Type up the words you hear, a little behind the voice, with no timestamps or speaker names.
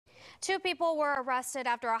Two people were arrested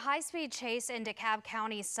after a high-speed chase in DeKalb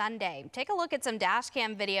County Sunday. Take a look at some dash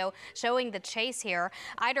cam video showing the chase here.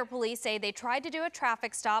 Ider police say they tried to do a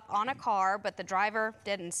traffic stop on a car, but the driver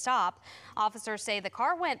didn't stop. Officers say the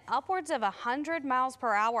car went upwards of 100 miles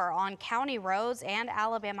per hour on county roads and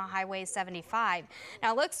Alabama Highway 75.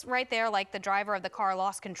 Now it looks right there like the driver of the car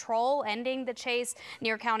lost control, ending the chase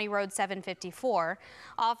near County Road 754.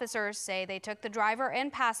 Officers say they took the driver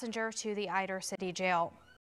and passenger to the Ider City Jail.